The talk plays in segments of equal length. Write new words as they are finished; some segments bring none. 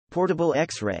Portable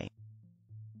X-ray.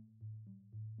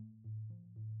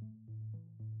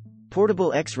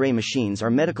 Portable X-ray machines are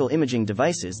medical imaging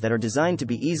devices that are designed to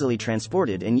be easily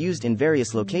transported and used in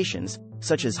various locations,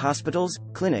 such as hospitals,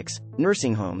 clinics,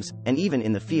 nursing homes, and even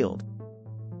in the field.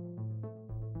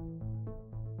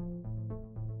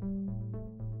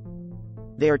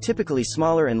 They are typically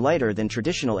smaller and lighter than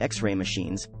traditional X-ray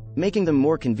machines, making them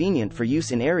more convenient for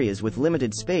use in areas with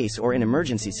limited space or in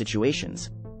emergency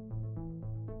situations.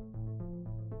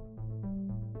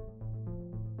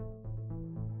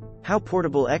 How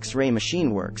portable X-ray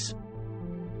machine works.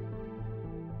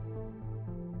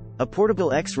 A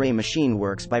portable X-ray machine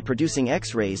works by producing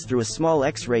X-rays through a small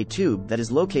X-ray tube that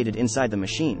is located inside the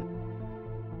machine.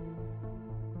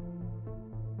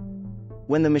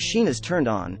 When the machine is turned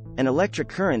on, an electric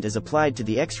current is applied to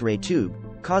the X-ray tube,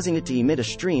 causing it to emit a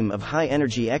stream of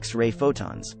high-energy X-ray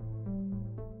photons.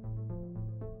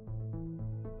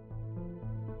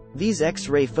 These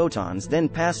X-ray photons then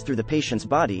pass through the patient's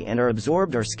body and are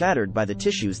absorbed or scattered by the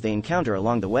tissues they encounter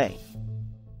along the way.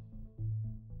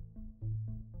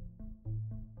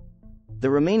 The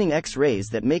remaining X-rays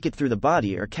that make it through the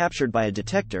body are captured by a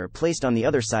detector placed on the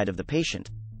other side of the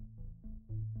patient.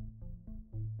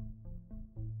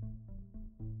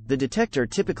 The detector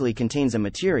typically contains a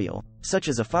material, such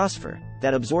as a phosphor,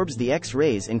 that absorbs the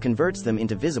X-rays and converts them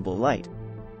into visible light.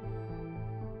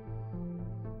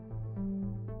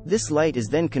 This light is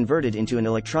then converted into an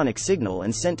electronic signal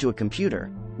and sent to a computer,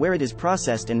 where it is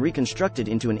processed and reconstructed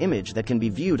into an image that can be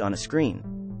viewed on a screen.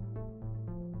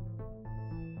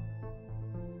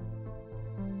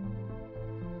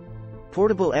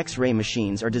 Portable X-ray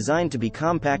machines are designed to be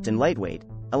compact and lightweight,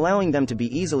 allowing them to be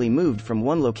easily moved from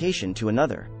one location to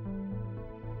another.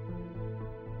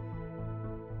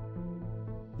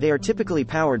 They are typically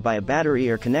powered by a battery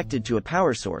or connected to a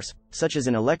power source, such as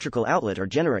an electrical outlet or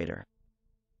generator.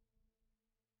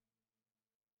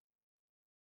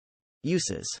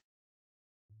 Uses.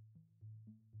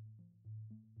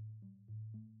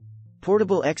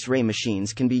 Portable X-ray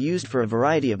machines can be used for a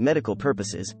variety of medical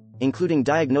purposes, including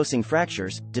diagnosing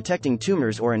fractures, detecting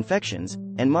tumors or infections,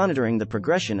 and monitoring the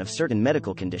progression of certain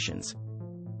medical conditions.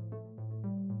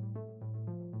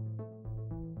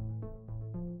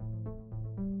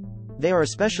 They are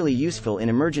especially useful in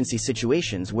emergency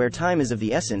situations where time is of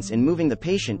the essence and moving the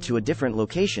patient to a different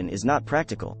location is not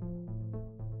practical.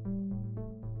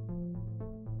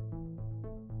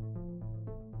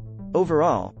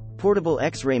 Overall, portable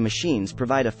X-ray machines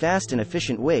provide a fast and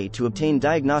efficient way to obtain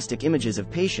diagnostic images of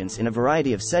patients in a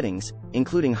variety of settings,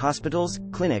 including hospitals,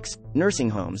 clinics, nursing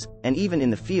homes, and even in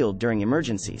the field during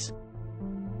emergencies.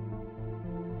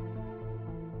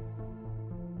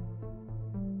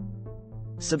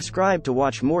 Subscribe to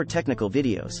watch more technical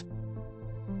videos.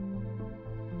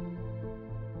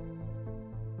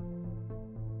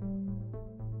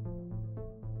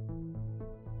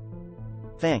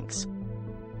 Thanks.